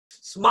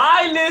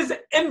Smile is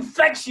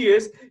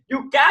infectious.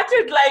 You catch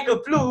it like a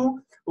flu.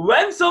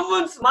 When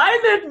someone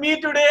smiled at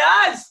me today,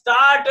 I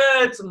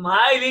started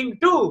smiling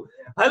too.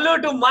 Hello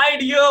to my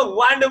dear,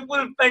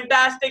 wonderful,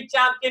 fantastic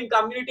champion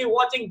community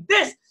watching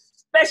this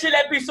special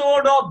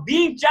episode of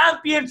Being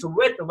Champions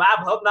with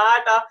Vaibhav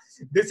Nahata.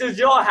 This is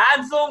your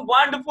handsome,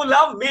 wonderful,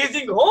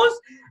 amazing host.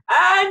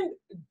 And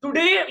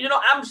today,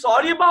 I'm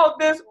sorry about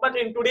this, but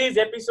in today's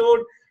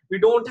episode, we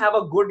don't have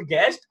a good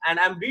guest. And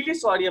I'm really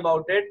sorry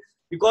about it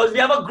because we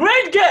have a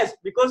great guest,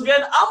 because we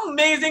have an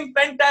amazing,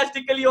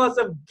 fantastically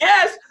awesome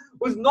guest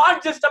who's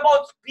not just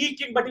about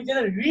speaking, but he's in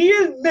a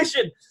real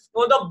mission.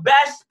 One of the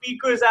best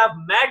speakers I've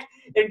met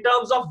in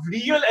terms of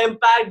real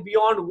impact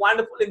beyond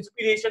wonderful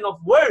inspiration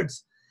of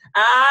words.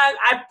 And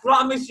I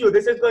promise you,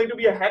 this is going to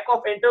be a heck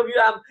of interview.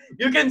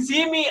 You can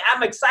see me,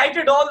 I'm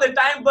excited all the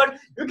time, but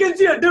you can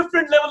see a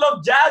different level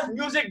of jazz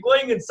music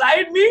going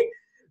inside me.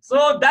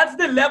 So that's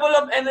the level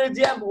of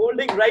energy I'm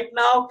holding right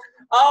now.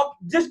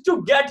 Just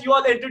to get you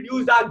all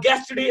introduced, our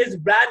guest today is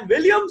Brian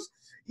Williams.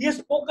 He has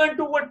spoken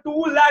to over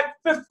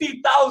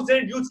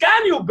 250,000 youths.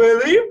 Can you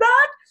believe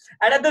that?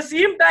 And at the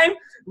same time,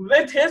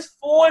 with his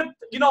fourth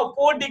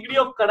degree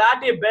of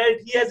karate belt,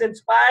 he has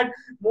inspired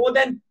more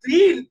than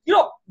 3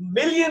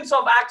 millions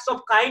of acts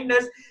of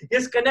kindness. He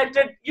has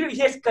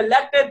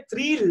collected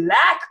 3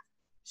 lakh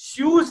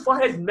shoes for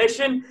his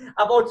mission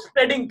about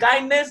spreading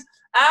kindness,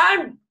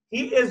 and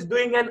he is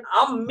doing an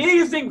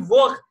amazing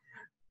work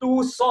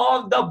to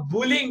solve the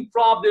bullying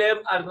problem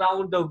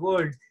around the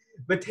world.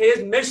 With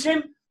his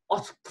mission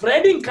of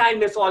spreading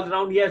kindness all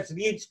around, he has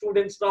reached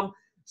students from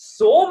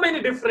so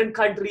many different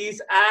countries.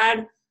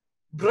 And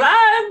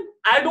Brian,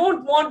 I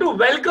don't want to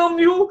welcome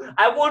you.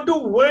 I want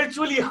to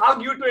virtually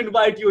hug you to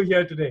invite you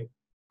here today.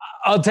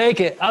 I'll take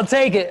it.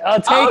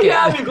 Oh,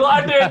 yeah, we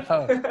got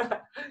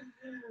it.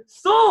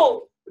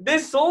 So,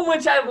 there's so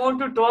much I want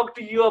to talk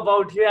to you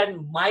about here,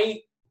 and my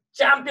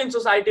Champion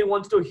Society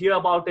wants to hear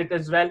about it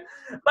as well.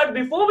 But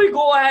before we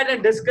go ahead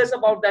and discuss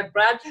about that,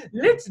 Brian,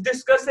 let's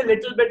discuss a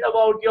little bit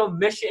about your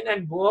mission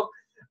and work.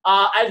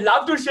 I'd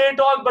love to share it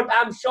all, but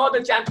I'm sure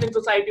the Champion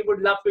Society would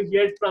love to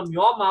hear it from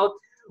your mouth.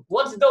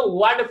 What's the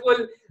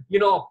wonderful,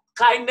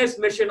 kindness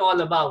mission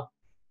all about?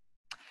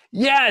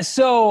 Yeah,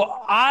 so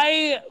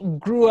I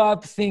grew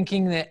up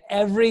thinking that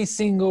every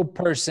single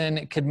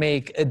person could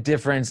make a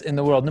difference in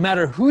the world. No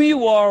matter who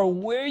you are,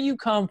 where you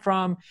come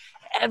from,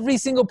 every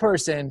single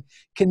person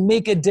can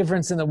make a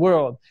difference in the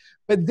world.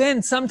 But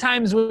then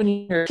sometimes when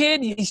you're a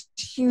kid, you have these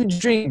huge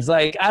dreams.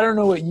 Like, I don't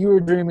know what you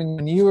were dreaming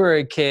when you were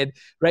a kid,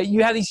 right?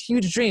 You have these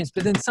huge dreams.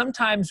 But then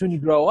sometimes when you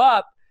grow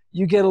up,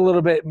 you get a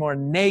little bit more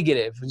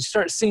negative. You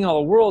start seeing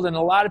all the world, and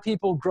a lot of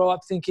people grow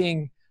up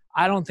thinking,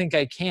 I don't think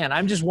I can.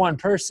 I'm just one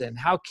person.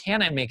 How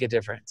can I make a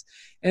difference?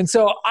 And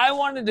so I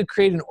wanted to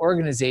create an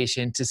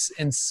organization to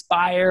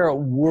inspire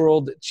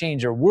world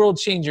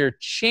changer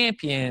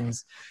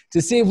champions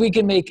to see if we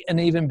can make an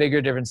even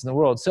bigger difference in the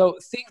world. So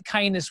Think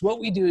Kindness, what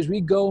we do is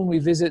we go and we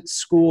visit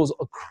schools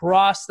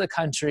across the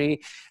country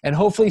and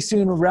hopefully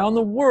soon around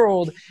the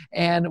world,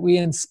 and we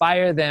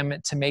inspire them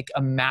to make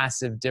a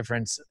massive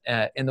difference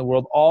in the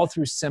world, all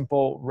through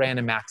simple,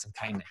 random acts of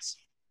kindness.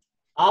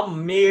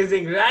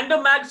 Amazing.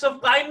 Random acts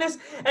of kindness.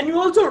 And you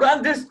also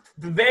run this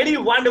very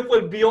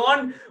wonderful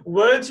Beyond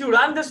Worlds. You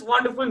run this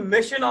wonderful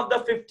mission of the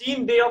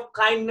 15-day of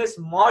kindness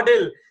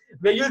model,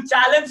 where you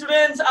challenge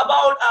students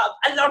about,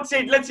 I'll not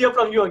say it, let's hear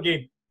from you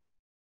again.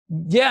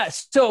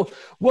 Yes. So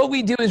what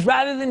we do is,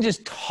 rather than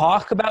just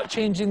talk about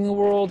changing the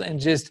world and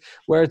just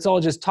where it's all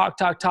just talk,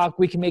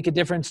 we can make a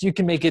difference, you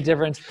can make a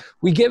difference.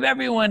 We give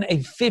everyone a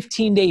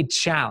 15-day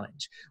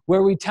challenge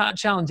where we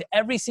challenge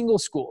every single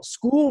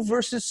school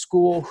versus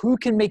school, who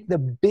can make the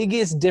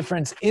biggest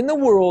difference in the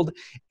world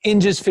in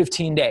just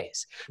 15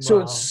 days. Wow. So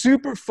it's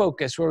super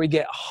focused, where we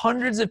get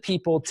hundreds of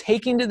people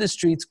taking to the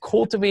streets,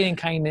 cultivating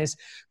kindness,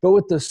 but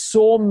with the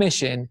sole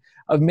mission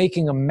of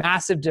making a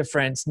massive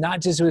difference,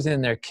 not just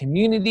within their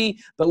community,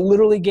 but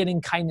literally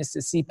getting kindness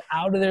to seep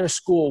out of their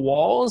school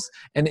walls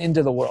and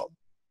into the world.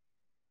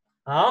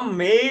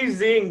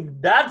 Amazing.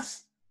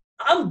 That's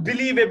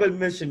unbelievable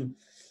mission.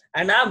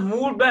 And I'm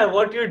moved by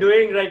what you're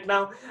doing right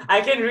now.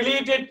 I can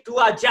relate it to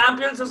our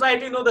Champion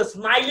Society, the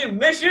smiley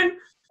mission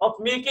of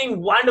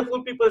making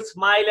wonderful people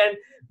smile and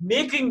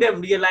making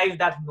them realize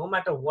that no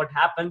matter what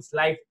happens,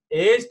 life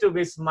is to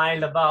be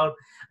smiled about.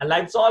 And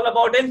life's all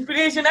about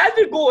inspiration. As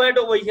we go ahead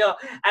over here,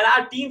 and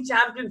our team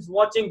champions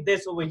watching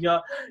this over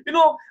here,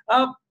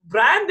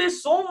 Brian,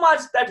 there's so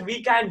much that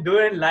we can do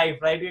in life,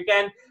 right? We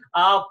can,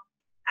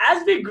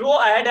 as we grow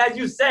ahead, as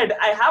you said,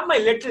 I have my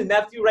little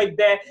nephew right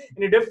there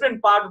in a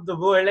different part of the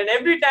world. And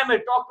every time I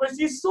talk to her,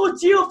 she's so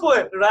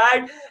cheerful,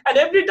 right? And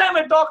every time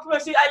I talk to her, I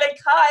say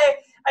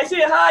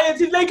hi, and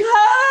she's like,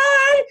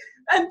 hi.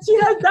 And she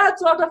has that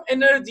sort of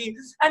energy.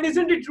 And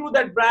isn't it true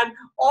that, Brian,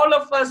 all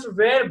of us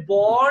were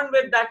born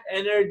with that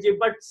energy,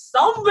 but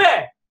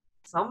somewhere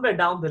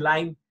down the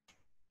line,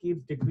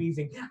 keeps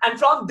decreasing. And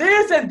from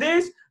this and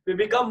this, we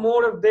become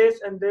more of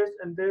this and this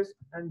and this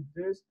and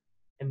this.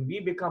 And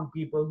we become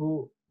people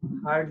who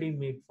hardly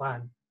make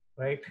fun,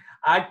 right?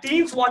 Our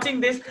teens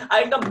watching this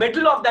are in the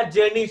middle of that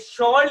journey,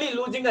 surely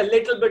losing a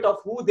little bit of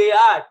who they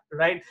are,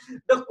 right?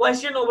 The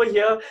question over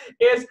here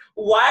is,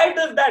 why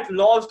does that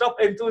loss of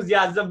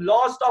enthusiasm,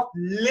 loss of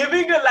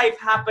living a life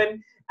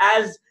happen?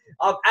 As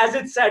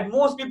it said,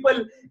 most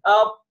people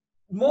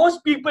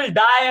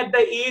die at the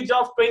age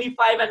of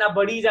 25 and our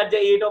buddies at the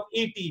age of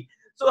 80.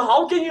 So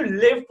how can you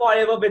live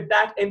forever with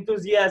that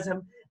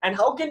enthusiasm? And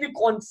how can we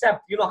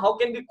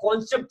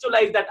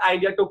conceptualize that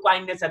idea to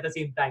kindness at the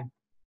same time?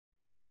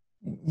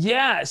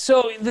 Yeah.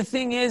 So the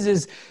thing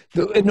is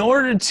in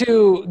order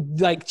to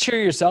like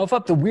cheer yourself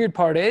up, the weird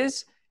part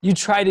is you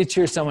try to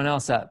cheer someone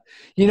else up.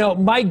 You know,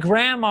 my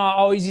grandma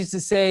always used to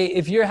say,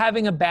 if you're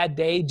having a bad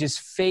day, just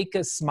fake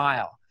a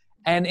smile.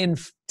 And in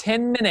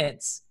 10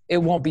 minutes, it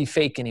won't be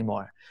fake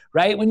anymore,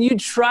 right? When you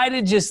try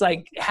to just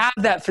like have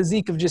that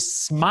physique of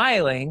just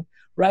smiling,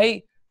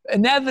 right?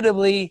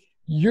 Inevitably,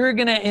 you're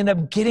going to end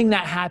up getting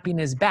that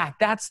happiness back.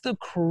 That's the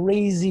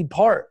crazy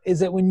part, is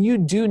that when you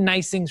do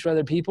nice things for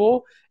other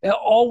people, it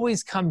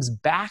always comes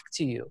back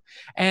to you.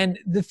 And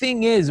the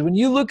thing is, when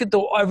you look at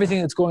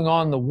everything that's going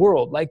on in the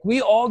world, like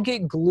we all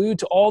get glued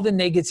to all the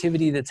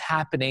negativity that's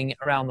happening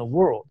around the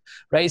world,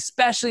 right?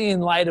 Especially in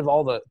light of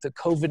all the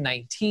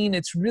COVID-19,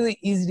 it's really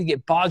easy to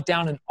get bogged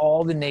down in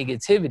all the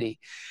negativity.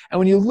 And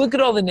when you look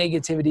at all the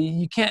negativity,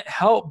 you can't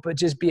help but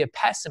just be a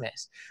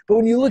pessimist. But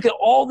when you look at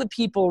all the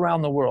people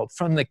around the world,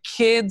 from the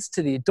kids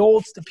to the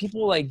adults to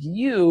people like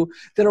you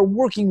that are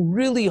working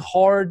really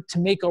hard to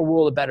make our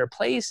world a better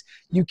place,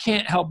 you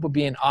can't help but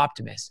be an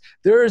optimist.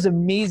 There is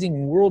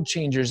amazing world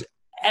changers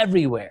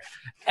everywhere,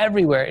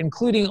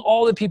 including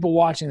all the people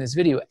watching this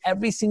video.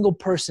 Every single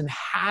person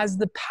has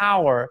the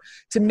power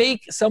to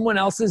make someone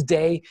else's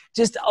day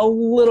just a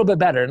little bit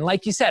better. And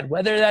like you said,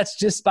 whether that's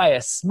just by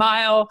a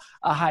smile,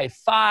 a high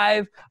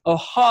five, a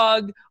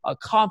hug, a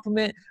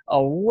compliment, a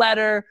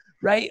letter,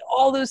 right?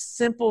 All those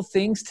simple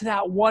things to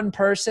that one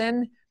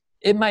person,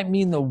 it might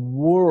mean the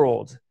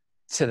world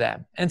to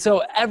them. And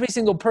so every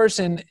single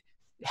person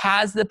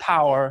has the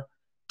power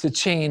to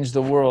change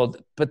the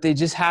world, but they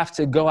just have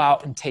to go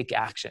out and take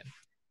action.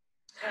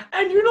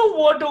 And you know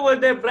what over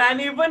there, Brian,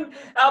 even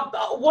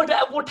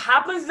what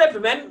happens is that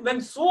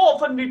when so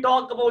often we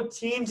talk about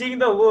changing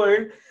the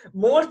world,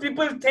 most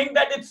people think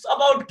that it's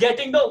about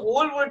getting the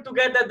whole world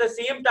together at the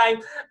same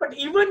time. But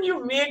even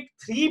you make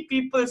 3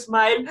 people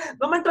smile,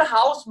 no matter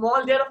how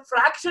small, they're a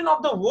fraction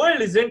of the world,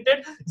 isn't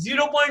it?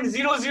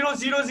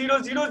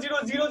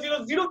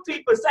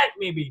 0.000000003%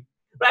 maybe.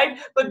 Right?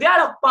 But they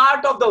are a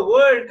part of the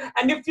world.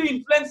 And if you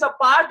influence a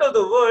part of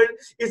the world,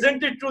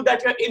 isn't it true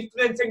that you're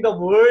influencing the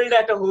world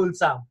at a whole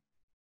sum?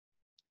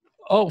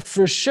 Oh,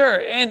 for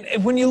sure. And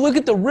when you look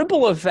at the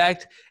ripple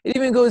effect, it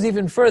even goes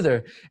even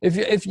further.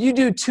 If you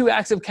do 2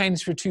 acts of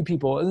kindness for 2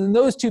 people, and then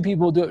those 2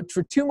 people do it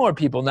for 2 more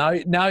people, now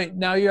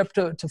you're up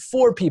to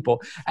 4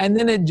 people, and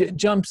then it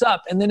jumps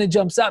up, and then it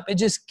jumps up. It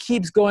just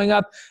keeps going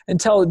up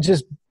until it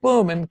just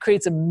boom and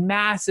creates a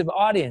massive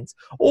audience.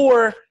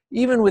 Or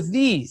even with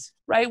these,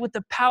 right? With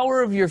the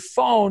power of your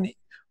phone,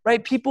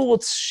 right? People will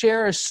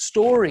share a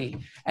story,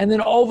 and then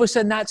all of a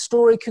sudden that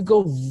story could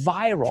go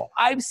viral.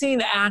 I've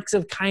seen acts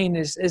of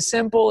kindness as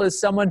simple as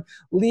someone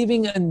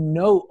leaving a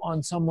note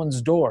on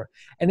someone's door,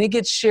 and it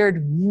gets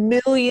shared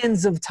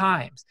millions of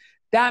times.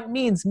 That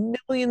means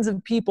millions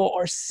of people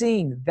are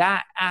seeing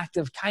that act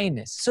of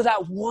kindness. So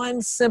that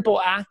one simple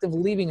act of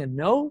leaving a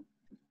note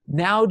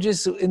now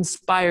just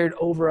inspired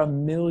over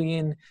 1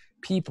 million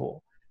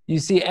people. You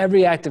see,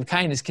 every act of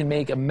kindness can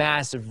make a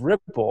massive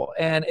ripple,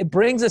 and it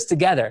brings us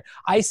together.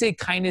 I say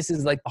kindness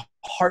is like the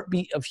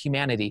heartbeat of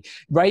humanity,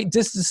 right?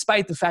 Just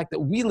despite the fact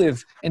that we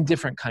live in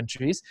different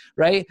countries,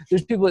 right?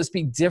 There's people that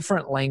speak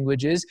different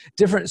languages,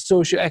 different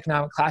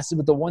socioeconomic classes,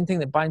 but the one thing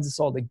that binds us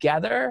all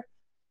together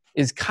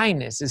is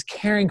kindness, is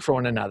caring for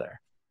one another.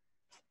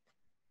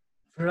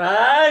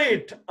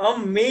 Right.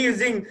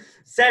 Amazing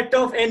set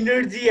of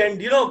energy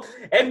and,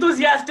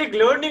 enthusiastic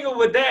learning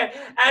over there.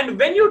 And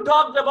when you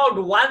talked about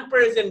one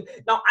person,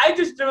 now I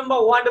just remember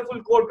a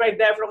wonderful quote right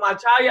there from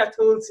Acharya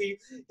Tulsi.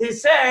 He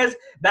says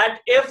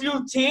that if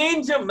you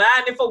change a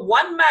man, if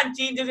one man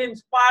changes,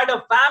 inspired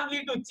a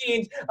family to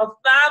change, a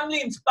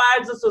family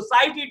inspires a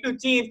society to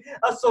change,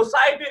 a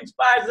society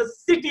inspires a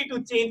city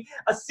to change,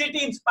 a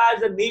city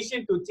inspires a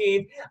nation to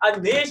change, a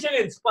nation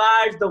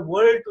inspires the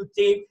world to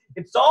change.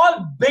 It's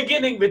all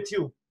beginning with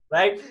you,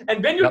 right?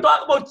 And when you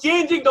talk about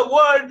changing the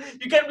world,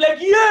 you can be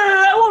like,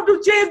 yeah, I want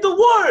to change the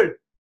world.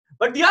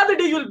 But the other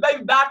day you'll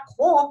be back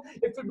home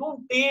if you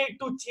don't dare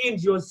to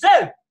change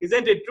yourself.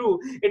 Isn't it true?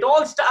 It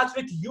all starts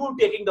with you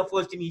taking the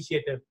first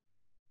initiative.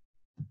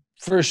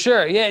 For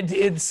sure. Yeah,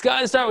 it's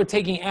got to start with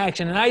taking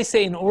action. And I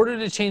say in order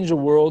to change the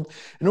world,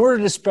 in order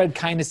to spread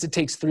kindness, it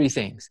takes 3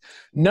 things.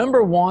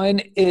 Number 1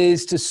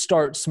 is to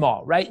start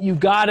small, right? You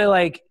got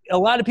to a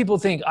lot of people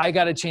think I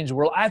got to change the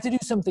world. I have to do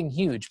something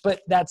huge,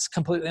 but that's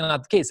completely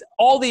not the case.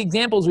 All the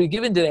examples we've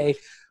given today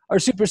are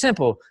super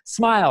simple.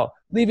 Smile,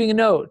 leaving a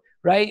note,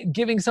 right?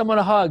 Giving someone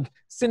a hug,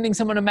 sending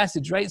someone a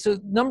message, right? So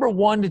number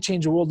 1 to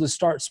change the world is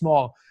start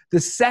small.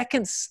 The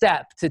second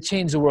step to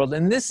change the world,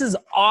 and this is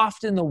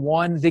often the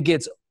one that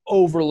gets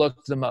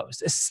overlooked the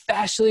most,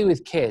 especially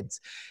with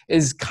kids,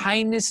 is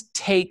kindness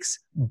takes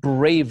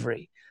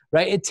bravery.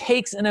 Right? It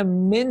takes an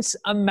immense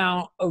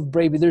amount of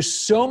bravery. There's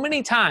so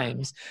many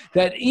times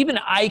that even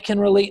I can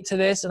relate to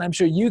this, and I'm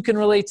sure you can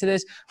relate to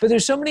this, but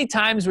there's so many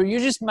times where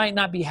you just might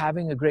not be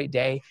having a great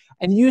day,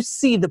 and you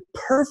see the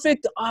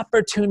perfect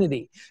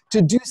opportunity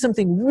to do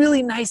something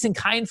really nice and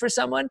kind for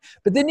someone,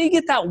 but then you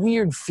get that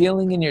weird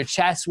feeling in your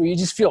chest where you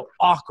just feel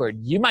awkward.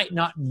 You might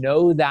not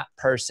know that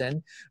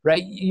person,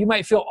 right? You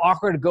might feel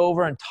awkward to go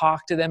over and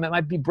talk to them. It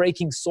might be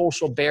breaking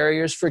social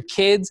barriers. For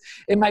kids,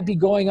 it might be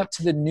going up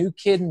to the new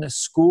kid in a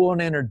school and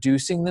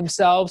introducing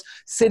themselves,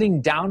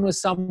 sitting down with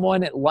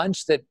someone at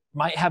lunch that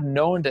might have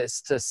known to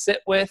sit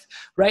with,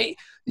 right?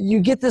 You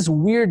get this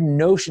weird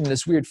notion,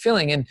 this weird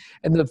feeling. And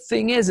the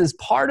thing is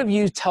part of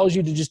you tells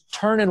you to just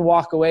turn and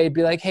walk away,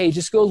 be like, hey,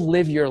 just go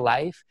live your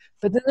life.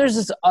 But then there's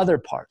this other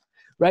part,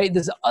 right?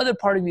 This other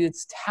part of you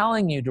that's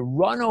telling you to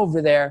run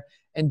over there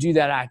and do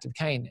that act of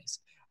kindness.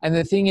 And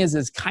the thing is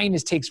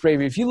kindness takes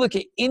bravery. If you look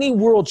at any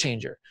world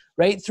changer,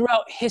 right,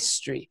 throughout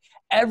history,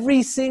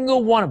 every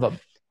single one of them,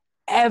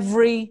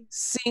 every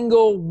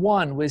single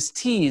one was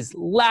teased,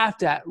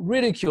 laughed at,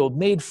 ridiculed,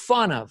 made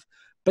fun of,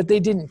 but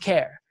they didn't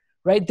care,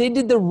 right? They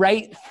did the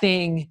right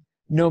thing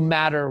no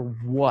matter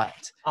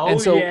what. Oh, and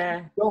so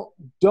yeah.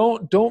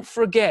 don't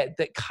forget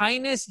that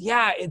kindness,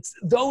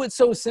 though it's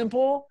so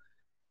simple,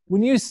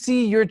 when you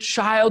see your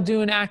child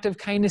do an act of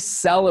kindness,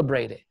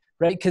 celebrate it,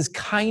 right? Because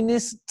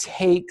kindness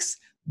takes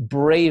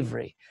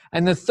bravery.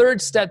 And the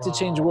third step to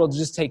change the world is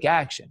just take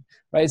action.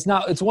 Right?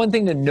 It's one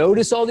thing to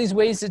notice all these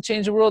ways to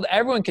change the world.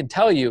 Everyone can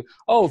tell you,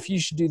 oh, if you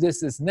should do this,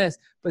 this, and this,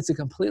 but it's a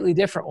completely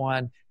different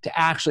one to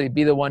actually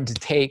be the one to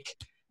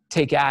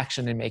take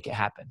action and make it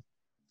happen.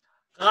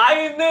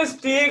 Kindness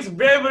takes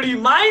bravery.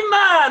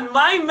 My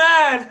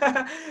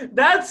man.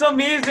 That's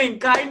amazing.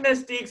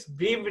 Kindness takes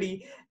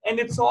bravery. And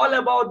it's all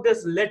about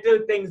this little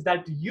things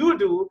that you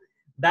do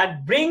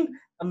that bring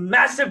a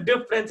massive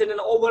difference in an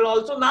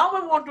overall. So now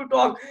I want to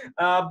talk,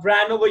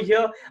 Bran, over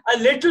here a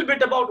little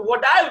bit about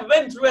what I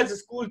went through as a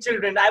school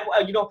children.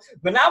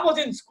 When I was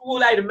in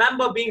school, I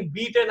remember being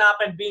beaten up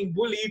and being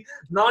bullied,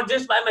 not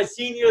just by my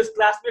seniors,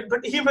 classmates,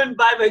 but even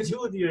by my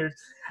juniors.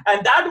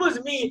 And that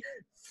was me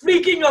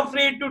freaking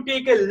afraid to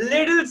take a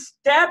little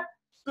step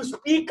to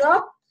speak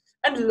up.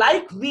 And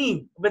like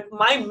me, with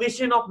my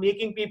mission of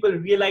making people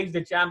realize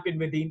the champion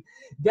within,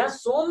 there are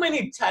so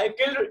many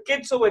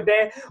kids over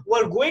there who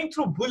are going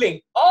through bullying,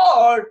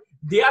 or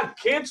they are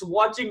kids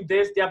watching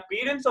this, they are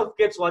parents of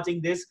kids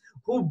watching this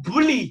who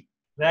bully,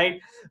 right?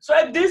 So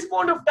at this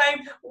point of time,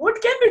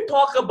 what can we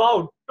talk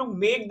about to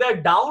make the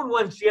down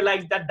ones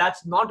realize that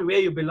that's not where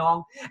you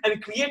belong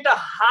and create a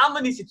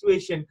harmony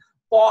situation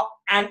for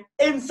and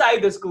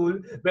inside the school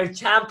where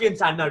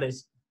champions are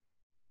noticed?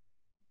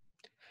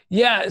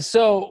 Yeah.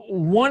 So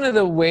one of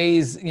the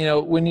ways,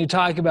 when you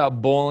talk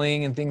about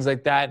bullying and things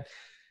like that,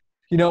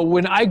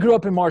 when I grew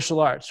up in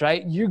martial arts,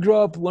 right? You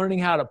grow up learning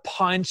how to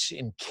punch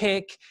and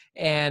kick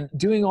and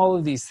doing all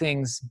of these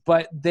things,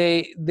 but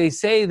they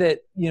say that,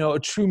 a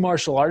true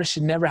martial artist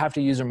should never have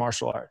to use their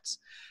martial arts.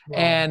 Wow.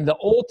 And the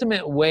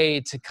ultimate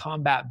way to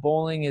combat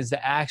bullying is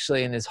to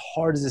actually, and as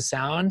hard as it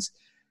sounds,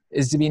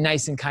 is to be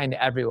nice and kind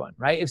to everyone,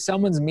 right? If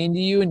someone's mean to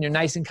you and you're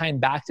nice and kind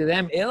back to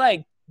them,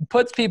 it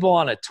puts people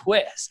on a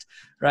twist,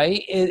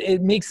 right?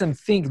 It makes them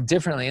think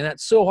differently. And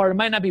that's so hard. It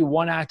might not be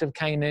one act of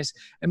kindness.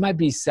 It might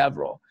be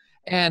several.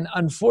 And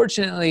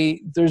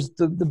unfortunately, there's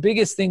the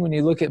biggest thing when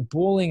you look at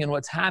bullying and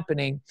what's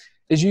happening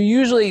is you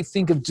usually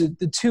think of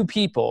the two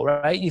people,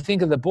 right? You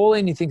think of the bully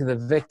and you think of the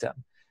victim.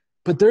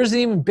 But there's an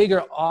even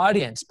bigger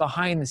audience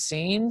behind the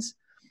scenes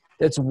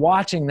that's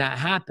watching that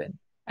happen.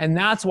 And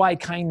that's why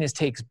kindness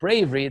takes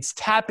bravery. It's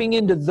tapping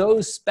into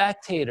those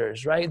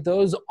spectators, right?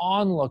 Those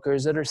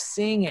onlookers that are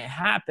seeing it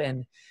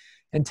happen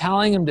and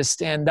telling them to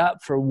stand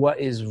up for what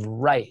is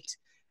right.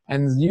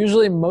 And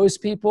usually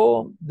most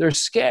people, they're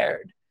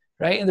scared,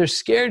 right? And they're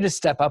scared to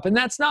step up. And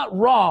that's not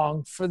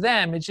wrong for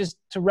them. It's just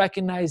to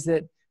recognize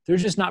that they're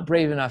just not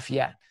brave enough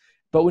yet.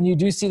 But when you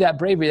do see that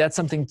bravery, that's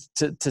something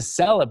to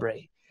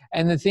celebrate.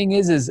 And the thing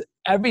is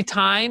every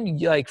time,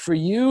 for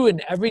you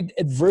and every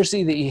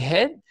adversity that you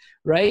hit,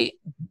 right?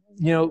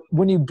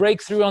 When you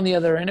break through on the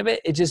other end of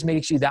it, it just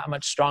makes you that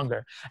much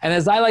stronger. And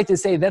as I like to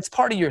say, that's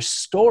part of your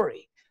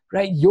story,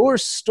 right? Your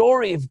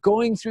story of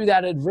going through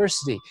that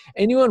adversity.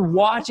 Anyone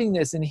watching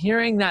this and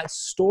hearing that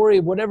story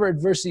of whatever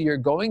adversity you're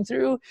going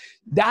through,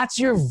 that's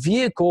your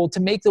vehicle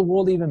to make the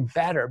world even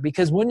better.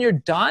 Because when you're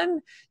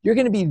done, you're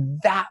going to be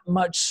that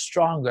much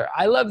stronger.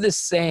 I love this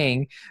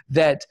saying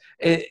that,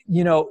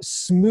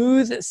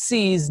 smooth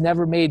seas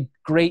never made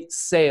great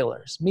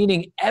sailors,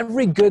 meaning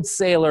every good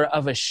sailor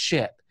of a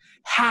ship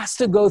has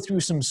to go through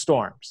some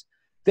storms.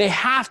 They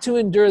have to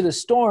endure the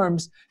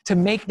storms to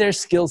make their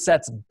skill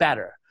sets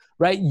better,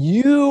 right?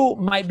 You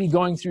might be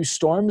going through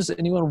storms,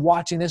 anyone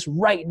watching this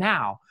right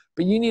now,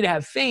 but you need to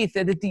have faith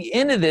that at the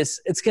end of this,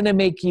 it's going to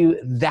make you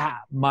that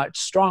much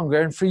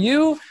stronger. And for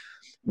you,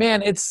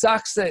 man, it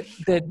sucks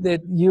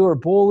that you were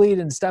bullied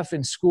and stuff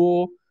in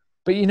school,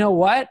 but you know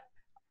what?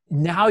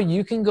 Now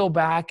you can go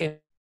back and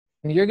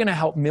you're going to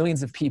help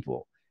millions of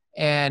people,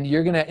 and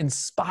you're going to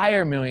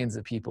inspire millions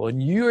of people,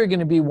 and you are going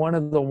to be one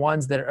of the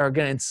ones that are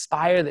going to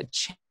inspire the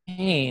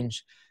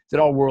change that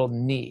our world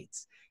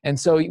needs. And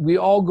so we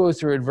all go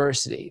through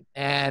adversity,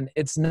 and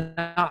it's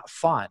not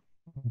fun,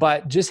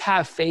 but just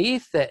have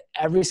faith that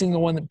every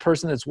single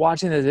person that's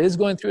watching that is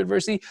going through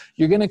adversity,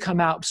 you're going to come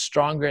out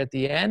stronger at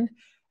the end,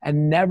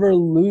 and never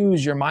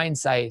lose your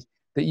mindset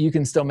that you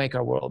can still make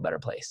our world a better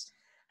place.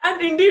 And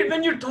indeed,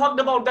 when you talked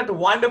about that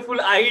wonderful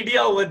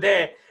idea over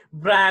there,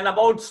 Bran,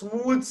 about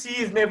smooth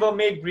seas never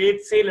make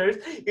great sailors,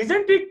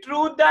 isn't it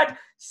true that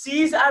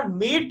seas are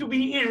made to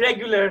be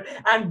irregular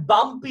and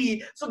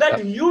bumpy so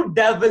that you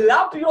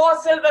develop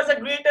yourself as a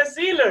greater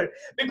sailor?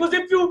 Because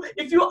if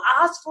you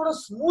ask for a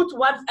smooth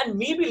one, and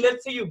maybe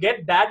let's say you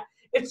get that,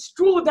 it's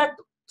true that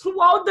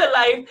throughout the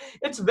life,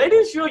 it's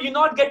very sure you're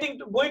not going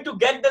to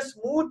get the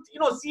smooth,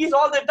 seas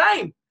all the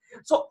time.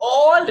 So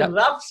all the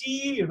rough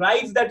sea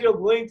rides that you're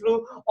going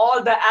through,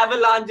 all the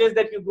avalanches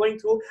that you're going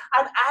through,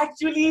 are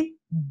actually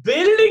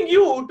building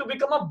you to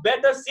become a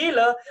better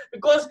sailor,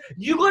 because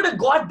you got a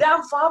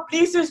goddamn far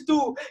places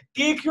to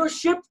take your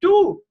ship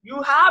to.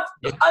 You have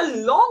a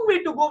long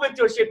way to go with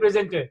your ship,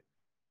 isn't it?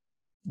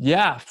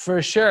 Yeah, for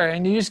sure.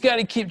 And you just got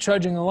to keep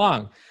trudging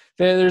along.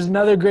 There's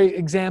another great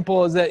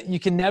example is that you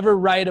can never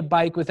ride a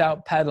bike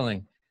without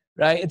pedaling,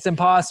 right? It's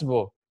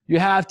impossible. You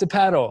have to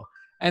pedal.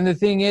 And the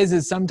thing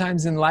is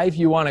sometimes in life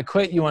you want to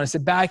quit, you want to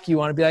sit back, you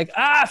want to be like,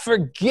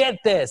 forget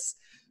this.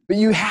 But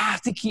you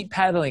have to keep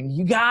pedaling.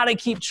 You got to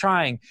keep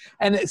trying.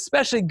 And it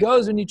especially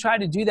goes when you try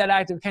to do that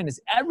act of kindness.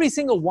 Every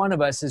single one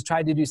of us has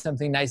tried to do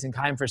something nice and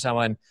kind for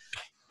someone,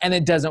 and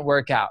it doesn't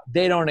work out.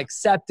 They don't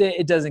accept it.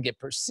 It doesn't get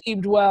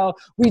perceived well.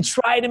 We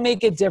try to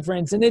make a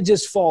difference, and it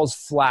just falls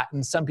flat.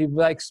 And some people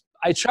are like,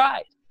 I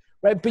tried.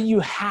 Right? But you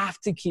have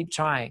to keep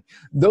trying.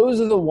 Those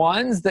are the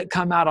ones that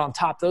come out on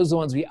top. Those are the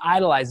ones we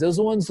idolize. Those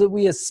are the ones that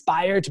we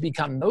aspire to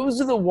become.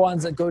 Those are the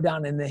ones that go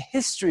down in the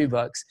history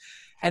books.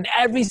 And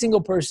every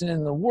single person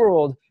in the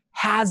world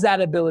has that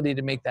ability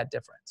to make that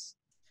difference.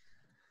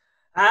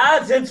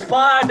 As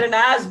inspired and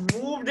as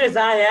moved as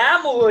I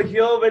am over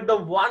here with the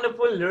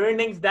wonderful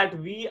learnings that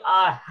we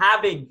are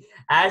having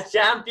as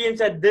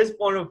champions at this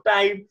point of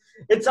time,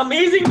 it's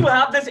amazing to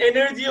have this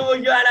energy over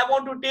here, and I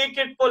want to take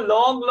it for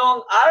long,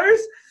 long hours.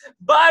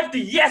 But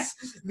yes,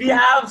 we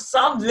have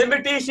some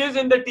limitations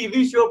in the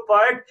TV show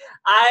part.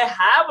 I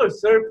have a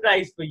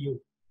surprise for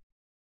you.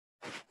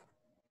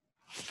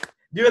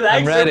 Do you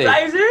like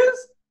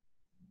surprises?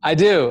 I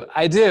do.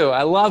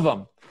 I love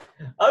them.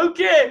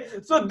 Okay,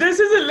 so this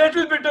is a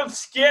little bit of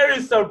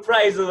scary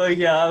surprise over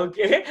here,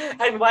 okay?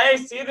 And why I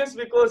say this,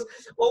 because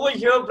over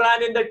here,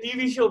 Brian, in the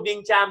TV show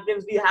Being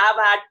Champions, we have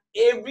had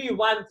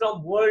everyone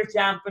from world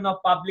champion of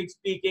public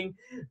speaking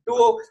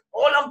to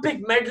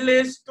Olympic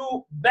medalists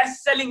to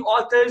best-selling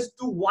authors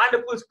to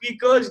wonderful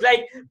speakers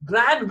like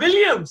Brian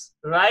Williams,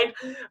 right?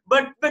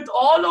 But with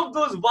all of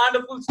those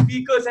wonderful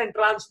speakers and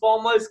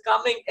transformers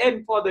coming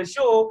in for the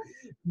show,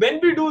 when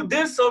we do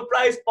this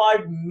surprise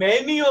part,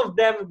 many of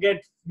them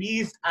get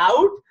squeezed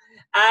out,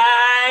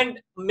 and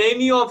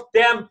many of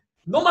them,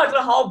 no matter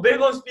how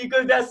big of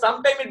speakers they are,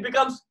 sometimes it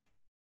becomes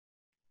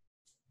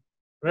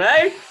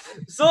right.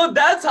 So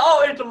that's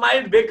how it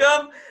might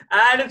become,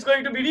 and it's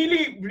going to be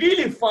really,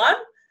 really fun.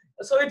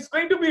 So it's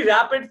going to be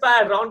rapid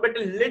fire round, but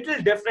a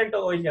little different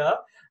over here.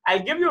 I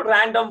give you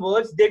random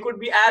words. They could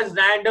be as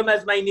random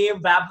as my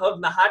name, Vaibhav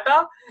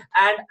Nahata,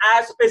 and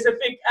as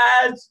specific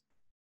as,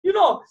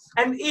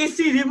 an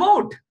AC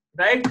remote,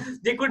 right?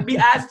 They could be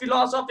as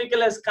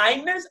philosophical as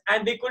kindness,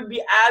 and they could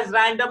be as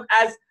random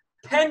as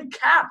pen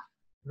cap,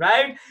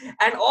 right?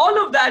 And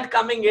all of that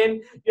coming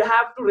in, you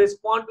have to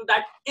respond to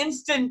that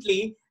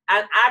instantly,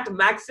 and at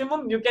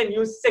maximum, you can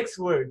use 6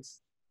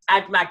 words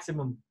at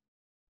maximum.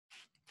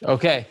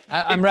 Okay,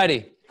 I'm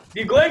ready.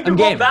 We're going to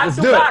go back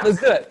to back. Let's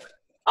do it.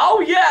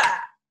 Oh, yeah.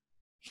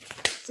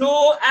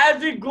 So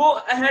as we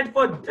go ahead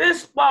for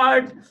this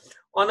part,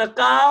 on a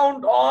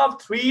count of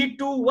 3,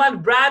 2,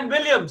 1, Brian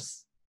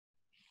Williams.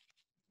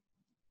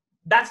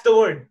 That's the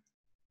word.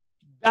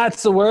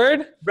 That's the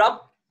word? Bruh.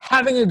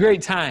 Having a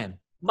great time.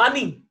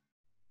 Money.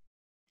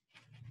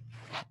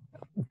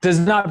 Does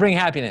not bring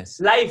happiness.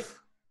 Life.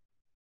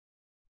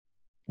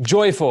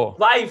 Joyful.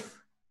 Wife.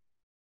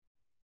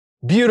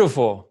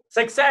 Beautiful.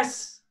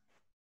 Success.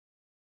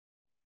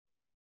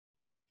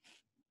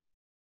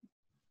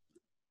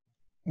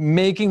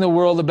 Making the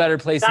world a better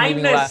place and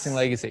leaving a Kindness. lasting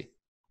legacy.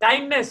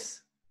 Kindness.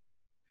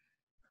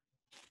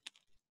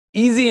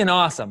 Easy and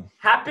awesome.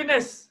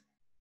 Happiness.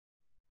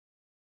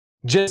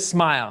 Just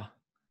smile.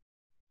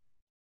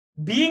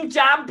 Being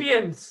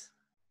champions.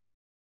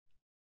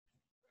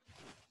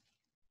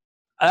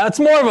 That's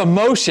more of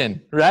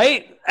emotion,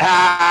 right?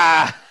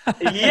 Ah!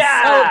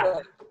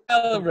 Yeah.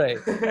 Celebrate.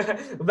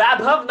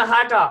 Vaibhav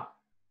Nahata.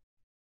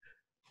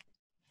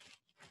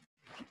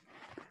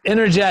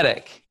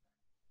 Energetic.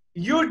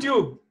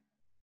 YouTube.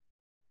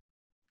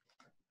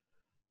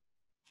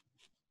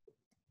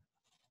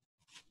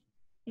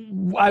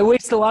 I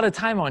waste a lot of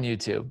time on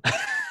YouTube.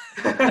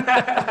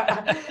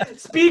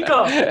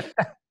 Speaker.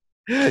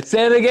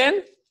 Say it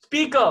again.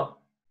 Speaker.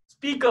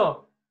 Speaker.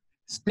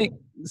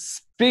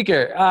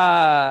 Speaker.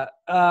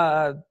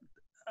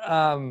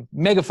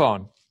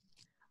 Megaphone.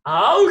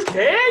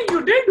 Okay,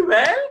 you did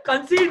well.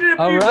 Considerably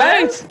All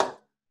right. well.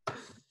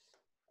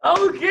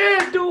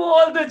 Okay, to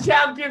all the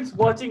champions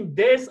watching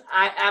this,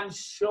 I am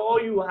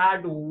sure you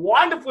had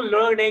wonderful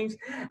learnings.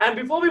 And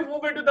before we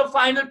move into the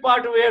final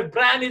part of your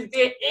brand, is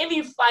there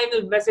any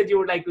final message you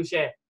would like to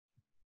share?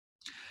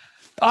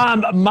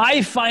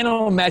 My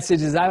final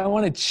message is I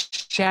want to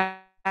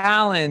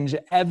challenge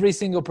every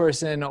single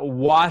person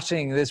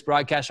watching this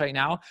broadcast right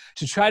now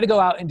to try to go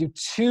out and do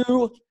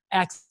 2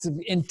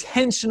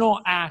 intentional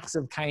acts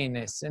of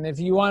kindness. And if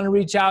you want to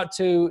reach out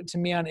to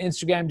me on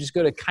Instagram, just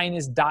go to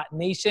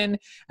kindness.nation.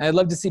 And I'd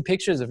love to see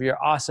pictures of your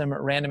awesome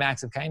random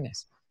acts of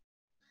kindness.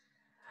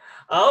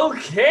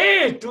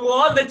 Okay, to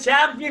all the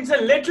champions,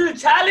 a little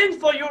challenge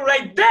for you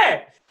right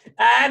there.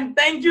 And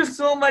thank you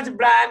so much,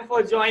 Brian,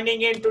 for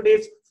joining in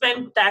today's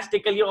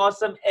fantastically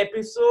awesome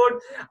episode.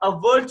 A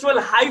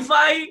virtual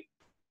high-five.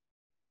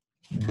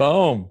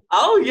 Boom.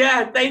 Oh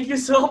yeah, thank you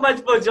so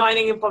much for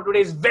joining in for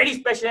today's very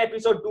special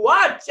episode to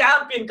our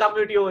champion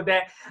community over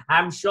there.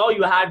 I'm sure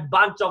you had a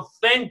bunch of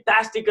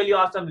fantastically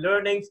awesome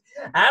learnings.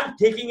 I'm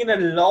taking in a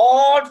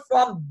lot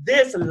from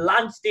this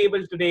lunch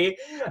table today.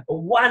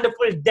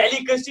 Wonderful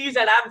delicacies,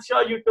 and I'm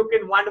sure you took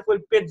in wonderful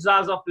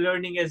pizzas of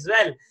learning as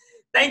well.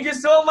 Thank you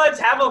so much.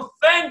 Have a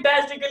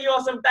fantastically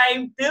awesome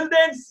time. Till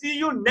then, see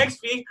you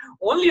next week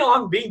only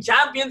on Being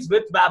Champions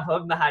with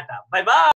Vaibhav Nahata. Bye-bye.